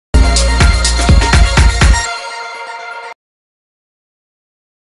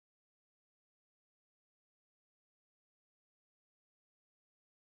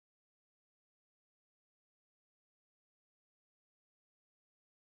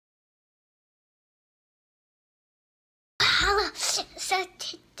So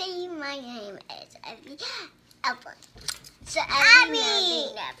today my name is Evelyn. So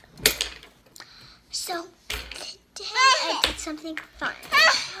Evelyn. So today I did something fun,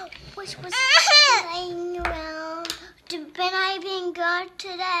 which was playing around. Did I been good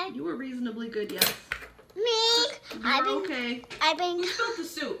today? You were reasonably good, yes. Me? Okay. Who spilled the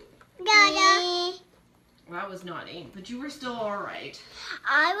soup? Dada. Well, that was naughty, but you were still all right.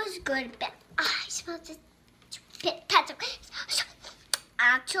 I was good, but I smelled the pencil. So,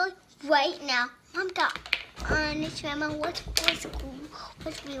 actually, right now, Mom got on this grandma. What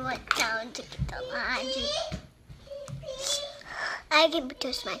we went down to get the laundry. I can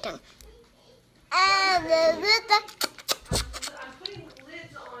twist my tongue. I'm putting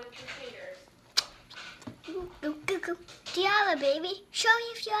lids on containers. Do you have a baby? Show me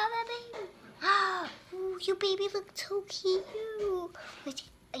if you have a baby. Oh, your baby looks so cute.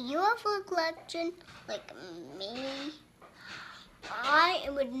 Are you a vlog legend like me? I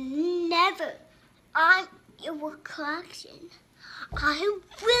would never. I'm your collection. I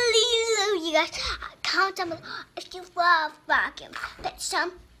really love you guys. Comment down below if you love vacuums. But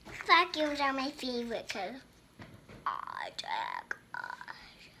some vacuums are my favorite because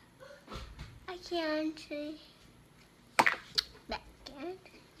I can't see.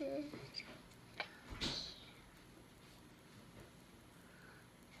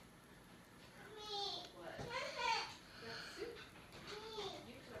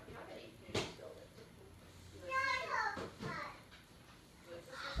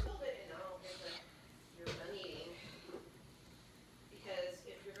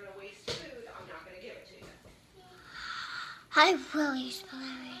 I really smell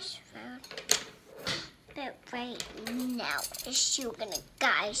rice food. But right now, is you gonna,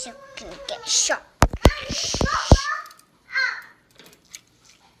 guys, you're gonna get shot.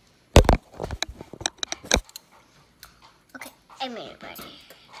 Okay, I made it ready.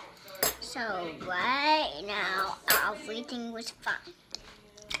 So right now, everything was fine.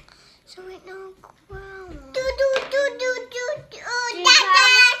 So right now,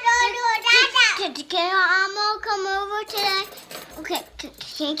 Can Elmo come over today? Okay,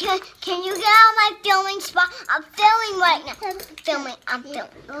 can you get on my filming spot? I'm filming right now. I'm filming.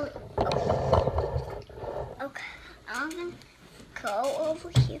 Okay, I'm gonna go over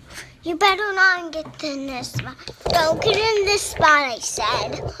here. You better not get in this spot. Don't get in this spot, I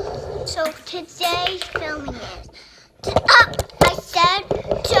said. So today's filming is, I said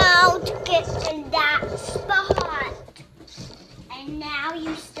don't get in that spot. And now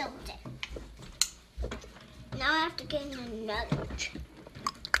you still did. Now I have to get in another chair.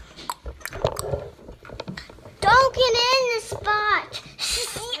 Don't get in the spot.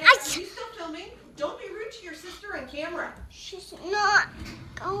 Are you still filming? Don't be rude to your sister on camera. She's not.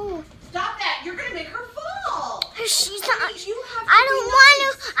 Oh. Stop that. You're going to make her fall. She's not. I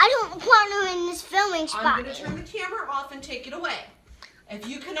don't want her in this filming spot. I'm going to turn the camera off and take it away. If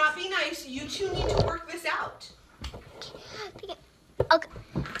you cannot be nice, you two need to work this out. Okay.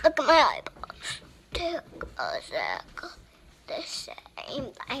 Look at my eyeballs. The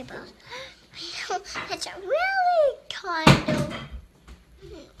same eyeballs. It's a really kind of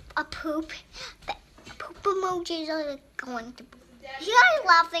a poop. But poop emojis are going to. You guys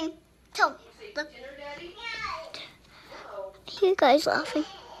laughing? Tell me. Look. You guys laughing?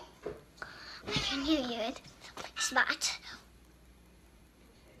 I can hear you in the spot.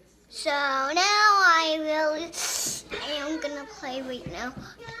 So now I am gonna play right now.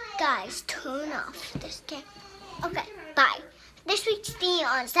 Guys, turn off this game. Okay, bye. This week's theme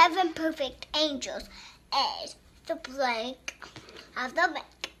on 7 Perfect Angels is the blank of the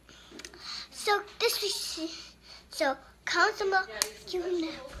bank. So this week's, comment below. You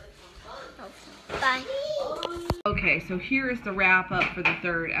know. Bye. Okay, so here is the wrap up for the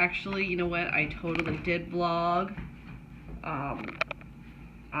 3rd. Actually, you know what? I totally did vlog.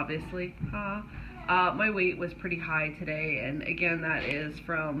 Obviously. My weight was pretty high today, and again, that is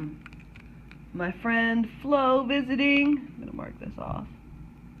from my friend Flo visiting. I'm gonna mark this off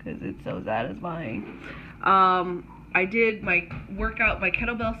because it's so satisfying. I did my workout, my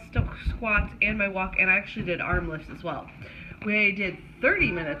kettlebell squats, and my walk, and I actually did arm lifts as well. We did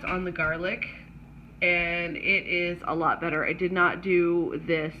 30 minutes on the garlic, and it is a lot better. I did not do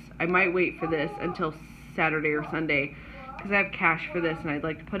this. I might wait for this until Saturday or Sunday because I have cash for this, and I'd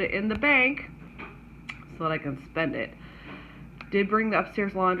like to put it in the bank so that I can spend it. Did bring the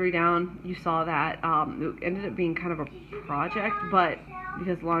upstairs laundry down. You saw that. It ended up being kind of a project, but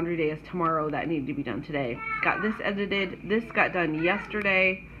because laundry day is tomorrow, that needed to be done today. Got this edited. This got done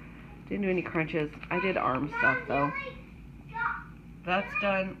yesterday. Didn't do any crunches. I did arm stuff though. that's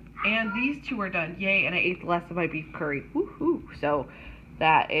done. And these two are done. Yay, and I ate the last of my beef curry. Woohoo! So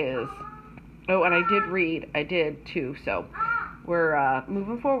that is... Oh, and I did read. I did too. So we're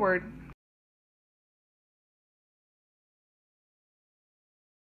moving forward.